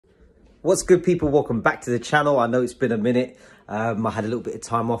What's good, people? Welcome back to the channel. I know it's been a minute. I had a little bit of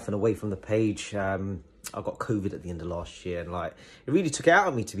time off and away from the page. I got COVID at the end of last year, and like it really took it out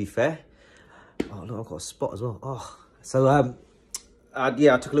of me, to be fair. Oh no, I've got a spot as well.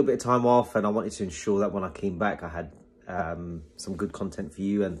 Yeah, I took a little bit of time off, and I wanted to ensure that when I came back I had some good content for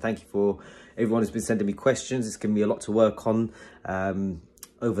you. And thank you for everyone who's been sending me questions. It's given me a lot to work on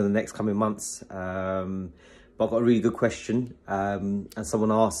over the next coming months. But I've got a really good question, and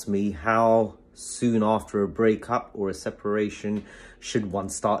someone asked me, how soon after a breakup or a separation should one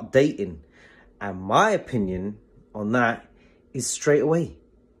start dating? And my opinion on that is straight away.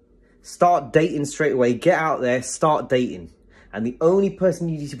 Start dating straight away. Get out there, start dating. And the only person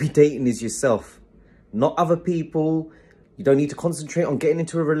you need to be dating is yourself, not other people. You don't need to concentrate on getting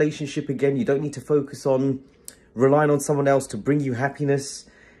into a relationship again. You don't need to focus on relying on someone else to bring you happiness.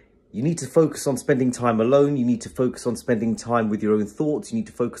 You need to focus on spending time alone. You need to focus on spending time with your own thoughts. You need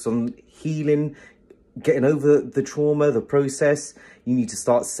to focus on healing, getting over the trauma, the process. You need to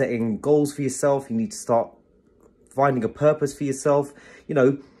start setting goals for yourself. You need to start finding a purpose for yourself. You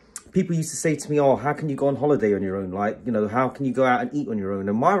know, people used to say to me, oh, how can you go on holiday on your own? Like, you know, how can you go out and eat on your own?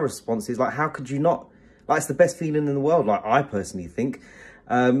 And my response is like, how could you not? Like, it's the best feeling in the world, like I personally think.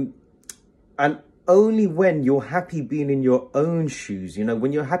 And only when you're happy being in your own shoes, you know,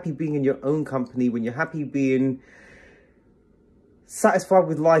 when you're happy being in your own company, when you're happy being satisfied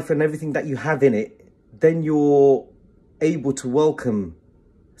with life and everything that you have in it, then you're able to welcome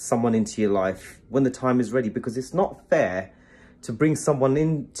someone into your life when the time is ready. Because it's not fair to bring someone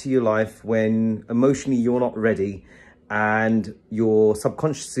into your life when emotionally you're not ready and you're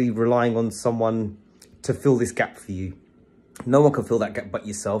subconsciously relying on someone to fill this gap for you. No one can fill that gap but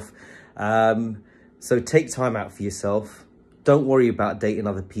yourself. So take time out for yourself. Don't worry about dating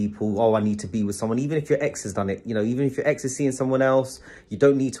other people. Oh, I need to be with someone. Even if your ex has done it, you know, even if your ex is seeing someone else, you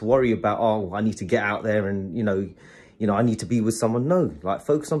don't need to worry about, oh, I need to get out there and, you know, I need to be with someone. No, like,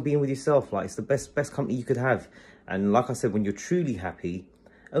 focus on being with yourself. Like, it's the best company you could have. And like I said, when you're truly happy,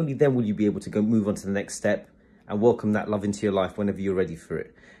 only then will you be able to go move on to the next step and welcome that love into your life whenever you're ready for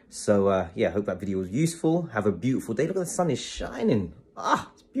it. So yeah, I hope that video was useful. Have a beautiful day. Look at the sun is shining. Ah,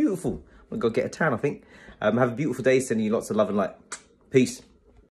 it's beautiful. I'm gonna go get a tan, I think. Have a beautiful day. Sending you lots of love and light. Peace.